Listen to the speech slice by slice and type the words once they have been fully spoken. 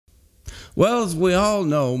Well, as we all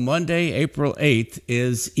know, Monday, April 8th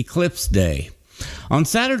is Eclipse Day. On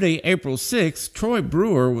Saturday, April 6th, Troy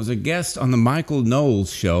Brewer was a guest on the Michael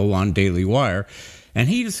Knowles show on Daily Wire, and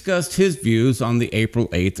he discussed his views on the April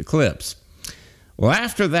 8th eclipse. Well,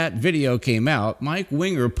 after that video came out, Mike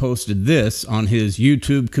Winger posted this on his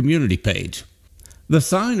YouTube community page. The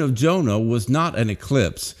sign of Jonah was not an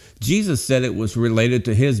eclipse. Jesus said it was related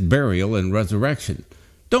to his burial and resurrection.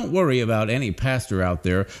 Don't worry about any pastor out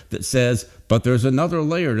there that says, but there's another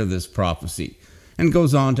layer to this prophecy, and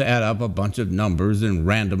goes on to add up a bunch of numbers and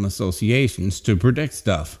random associations to predict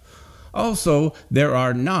stuff. Also, there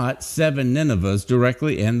are not 7 Ninevehs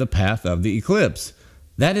directly in the path of the eclipse.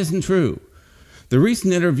 That isn't true. The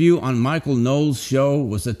recent interview on Michael Knowles' show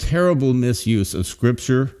was a terrible misuse of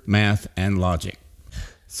scripture, math, and logic.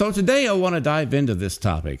 So today I want to dive into this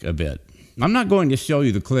topic a bit. I'm not going to show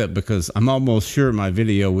you the clip because I'm almost sure my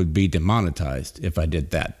video would be demonetized if I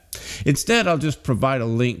did that. Instead, I'll just provide a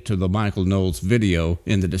link to the Michael Knowles video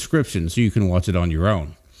in the description so you can watch it on your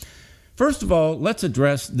own. First of all, let's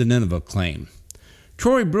address the Nineveh claim.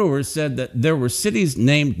 Troy Brewer said that there were cities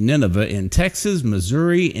named Nineveh in Texas,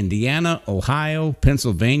 Missouri, Indiana, Ohio,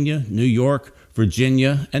 Pennsylvania, New York,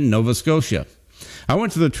 Virginia, and Nova Scotia. I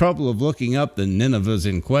went to the trouble of looking up the Ninevehs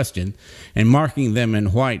in question and marking them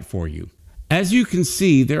in white for you. As you can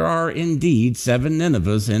see, there are indeed 7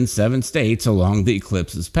 Ninevehs in 7 states along the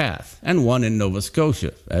eclipse's path, and 1 in Nova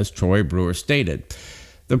Scotia, as Troy Brewer stated.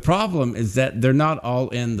 The problem is that they're not all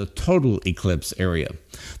in the total eclipse area.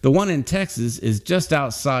 The one in Texas is just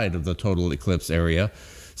outside of the total eclipse area,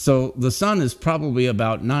 so the sun is probably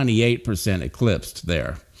about 98% eclipsed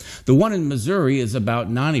there. The one in Missouri is about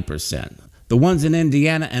 90%. The ones in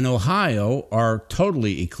Indiana and Ohio are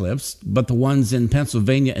totally eclipsed, but the ones in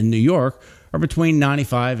Pennsylvania and New York are between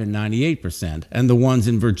 95 and 98%, and the ones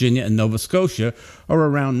in Virginia and Nova Scotia are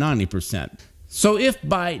around 90%. So if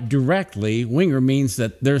by directly Winger means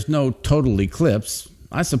that there's no total eclipse,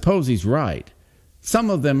 I suppose he's right. Some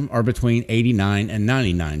of them are between 89 and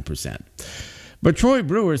 99%. But Troy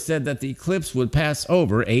Brewer said that the eclipse would pass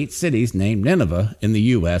over 8 cities named Nineveh in the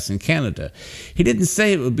U.S. and Canada. He didn't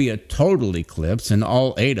say it would be a total eclipse in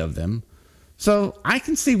all 8 of them. So I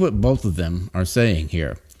can see what both of them are saying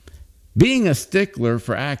here. Being a stickler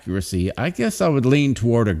for accuracy, I guess I would lean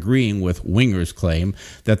toward agreeing with Winger's claim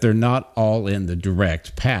that they're not all in the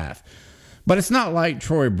direct path. But it's not like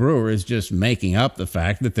Troy Brewer is just making up the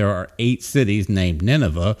fact that there are 8 cities named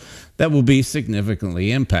Nineveh that will be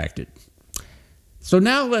significantly impacted. So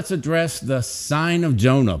now let's address the sign of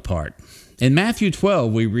Jonah part. In Matthew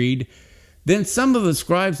 12 we read, "Then some of the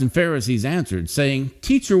scribes and Pharisees answered, saying,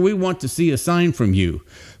 'Teacher, we want to see a sign from you.'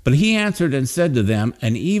 But he answered and said to them,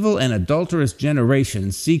 'An evil and adulterous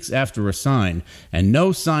generation seeks after a sign, and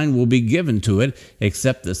no sign will be given to it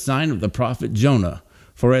except the sign of the prophet Jonah.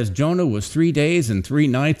 For as Jonah was 3 days and 3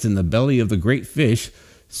 nights in the belly of the great fish,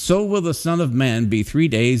 so will the Son of Man be 3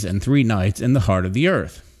 days and 3 nights in the heart of the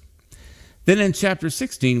earth.'" Then in chapter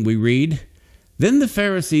 16 we read, "Then the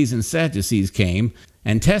Pharisees and Sadducees came,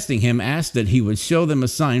 and testing him asked that he would show them a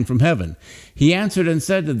sign from heaven. He answered and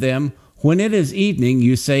said to them, 'When it is evening,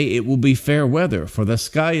 you say it will be fair weather, for the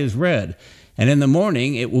sky is red. And in the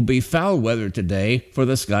morning it will be foul weather today, for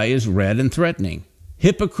the sky is red and threatening.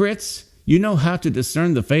 Hypocrites, you know how to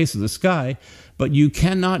discern the face of the sky, but you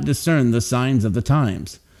cannot discern the signs of the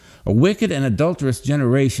times. A wicked and adulterous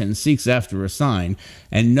generation seeks after a sign,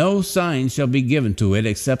 and no sign shall be given to it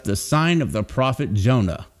except the sign of the prophet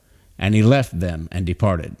Jonah.' And he left them and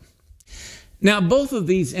departed." Now, both of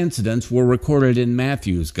these incidents were recorded in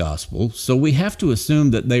Matthew's gospel, so we have to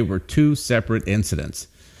assume that they were 2 separate incidents.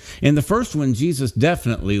 In the first one, Jesus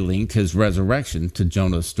definitely linked his resurrection to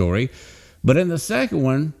Jonah's story, but in the second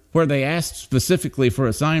one, where they asked specifically for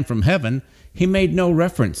a sign from heaven, he made no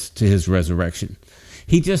reference to his resurrection.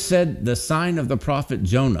 He just said the sign of the prophet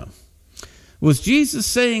Jonah. Was Jesus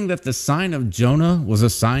saying that the sign of Jonah was a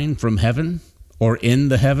sign from heaven or in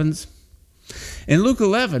the heavens? In Luke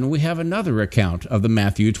 11, we have another account of the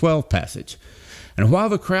Matthew 12 passage. "And while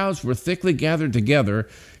the crowds were thickly gathered together,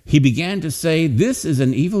 he began to say, 'This is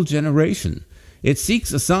an evil generation. It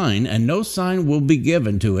seeks a sign, and no sign will be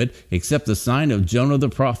given to it except the sign of Jonah the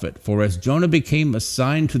prophet. For as Jonah became a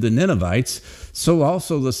sign to the Ninevites, so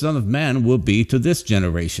also the Son of Man will be to this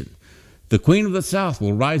generation. The queen of the south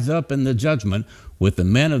will rise up in the judgment with the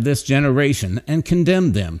men of this generation and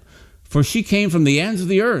condemn them. For she came from the ends of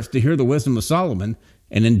the earth to hear the wisdom of Solomon,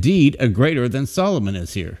 and indeed a greater than Solomon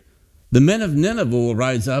is here. The men of Nineveh will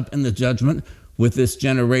rise up in the judgment with this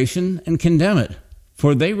generation and condemn it.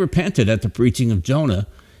 For they repented at the preaching of Jonah,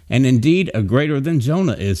 and indeed a greater than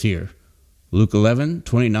Jonah is here. Luke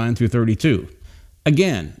 11:29 through 32.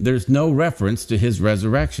 Again, there's no reference to his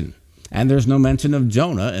resurrection, and there's no mention of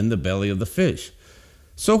Jonah in the belly of the fish.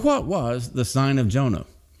 So what was the sign of Jonah?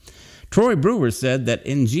 Troy Brewer said that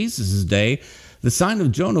in Jesus' day, the sign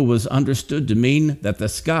of Jonah was understood to mean that the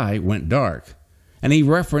sky went dark. And he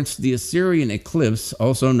referenced the Assyrian eclipse,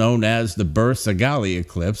 also known as the Bur-Sagali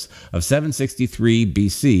eclipse of 763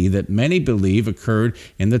 BC, that many believe occurred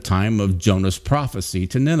in the time of Jonah's prophecy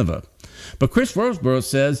to Nineveh. But Chris Rosebrough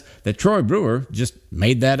says that Troy Brewer just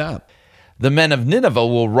made that up. The men of Nineveh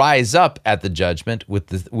will rise up at the judgment with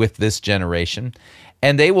this generation,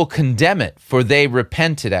 and they will condemn it, for they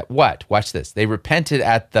repented at what? Watch this. They repented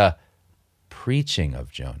at the preaching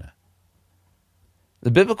of Jonah. The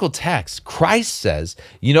biblical text, Christ says,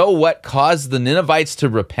 you know what caused the Ninevites to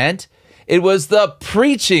repent? It was the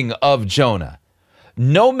preaching of Jonah.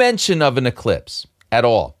 No mention of an eclipse at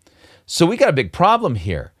all. So we got a big problem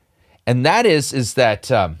here. And that is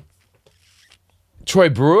that Troy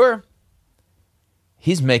Brewer,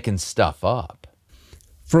 he's making stuff up.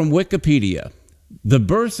 From Wikipedia, the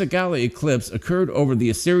Bur-Sagali eclipse occurred over the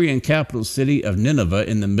Assyrian capital city of Nineveh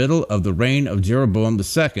in the middle of the reign of Jeroboam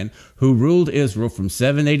II, who ruled Israel from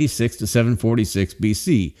 786 to 746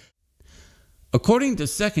 BC. According to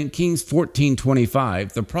 2 Kings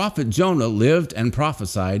 14:25, the prophet Jonah lived and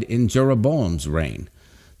prophesied in Jeroboam's reign.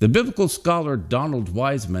 The biblical scholar Donald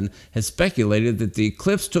Wiseman has speculated that the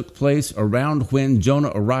eclipse took place around when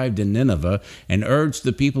Jonah arrived in Nineveh and urged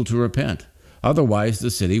the people to repent. Otherwise,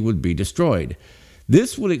 the city would be destroyed.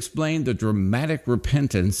 This would explain the dramatic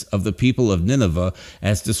repentance of the people of Nineveh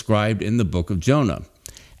as described in the book of Jonah.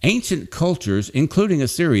 Ancient cultures, including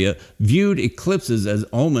Assyria, viewed eclipses as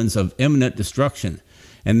omens of imminent destruction,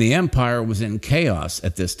 and the empire was in chaos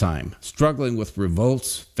at this time, struggling with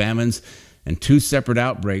revolts, famines, and 2 separate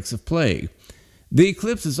outbreaks of plague. The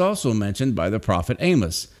eclipse is also mentioned by the prophet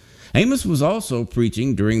Amos. Amos was also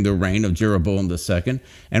preaching during the reign of Jeroboam II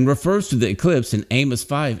and refers to the eclipse in Amos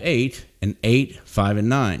 5:8 and 8:5 and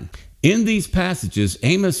 9. In these passages,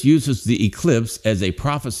 Amos uses the eclipse as a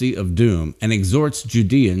prophecy of doom and exhorts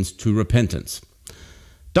Judeans to repentance.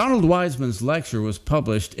 Donald Wiseman's lecture was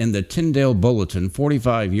published in the Tyndale Bulletin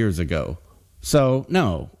 45 years ago. So,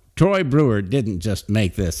 no, Troy Brewer didn't just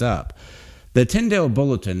make this up. The Tyndale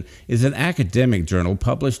Bulletin is an academic journal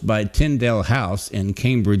published by Tyndale House in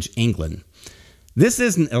Cambridge, England. This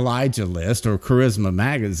isn't Elijah List or Charisma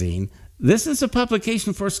Magazine. This is a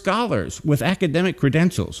publication for scholars with academic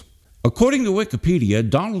credentials. According to Wikipedia,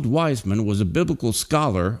 Donald Wiseman was a biblical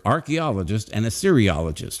scholar, archaeologist, and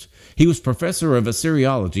Assyriologist. He was professor of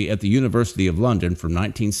Assyriology at the University of London from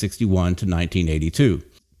 1961 to 1982.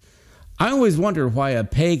 I always wonder why a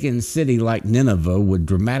pagan city like Nineveh would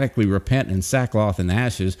dramatically repent in sackcloth and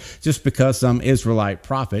ashes just because some Israelite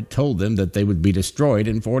prophet told them that they would be destroyed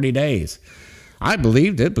in 40 days. I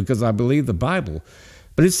believed it because I believe the Bible,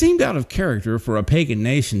 but it seemed out of character for a pagan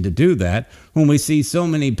nation to do that when we see so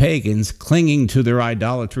many pagans clinging to their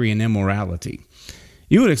idolatry and immorality.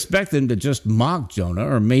 You would expect them to just mock Jonah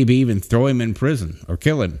or maybe even throw him in prison or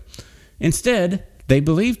kill him. Instead, they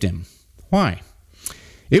believed him. Why?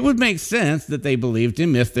 It would make sense that they believed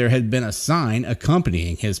him if there had been a sign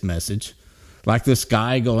accompanying his message, like the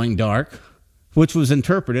sky going dark, which was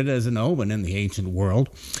interpreted as an omen in the ancient world.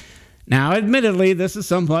 Now, admittedly, this is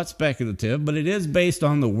somewhat speculative, but it is based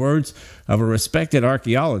on the words of a respected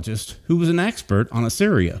archaeologist who was an expert on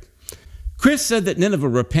Assyria. Chris said that Nineveh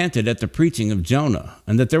repented at the preaching of Jonah,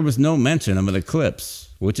 and that there was no mention of an eclipse,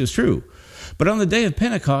 which is true. But on the day of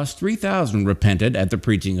Pentecost, 3,000 repented at the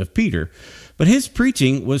preaching of Peter. But his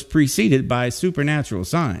preaching was preceded by supernatural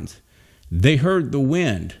signs. They heard the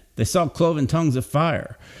wind. They saw cloven tongues of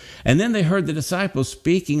fire. And then they heard the disciples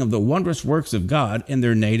speaking of the wondrous works of God in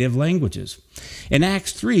their native languages. In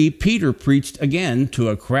Acts 3, Peter preached again to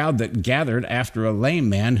a crowd that gathered after a lame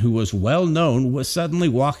man who was well known was suddenly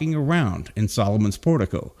walking around in Solomon's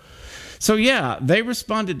portico. So yeah, they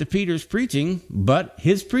responded to Peter's preaching, but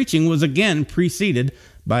his preaching was again preceded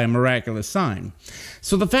by a miraculous sign.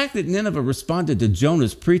 So the fact that Nineveh responded to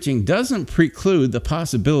Jonah's preaching doesn't preclude the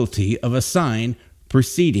possibility of a sign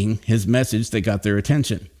preceding his message that got their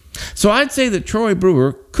attention. So I'd say that Troy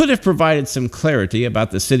Brewer could have provided some clarity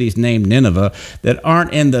about the cities named Nineveh that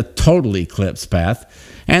aren't in the total eclipse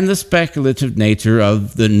path and the speculative nature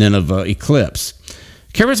of the Nineveh eclipse.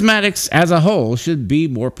 Charismatics as a whole should be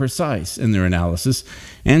more precise in their analysis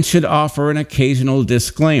and should offer an occasional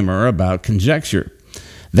disclaimer about conjecture.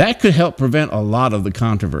 That could help prevent a lot of the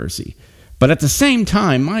controversy. But at the same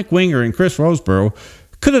time, Mike Winger and Chris Rosebrough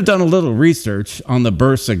could have done a little research on the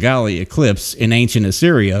Bursa-Gali eclipse in ancient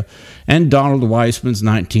Assyria and Donald Weissman's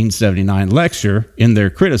 1979 lecture in their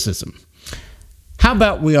criticism. How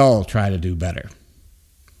about we all try to do better?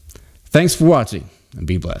 Thanks for watching, and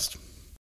be blessed.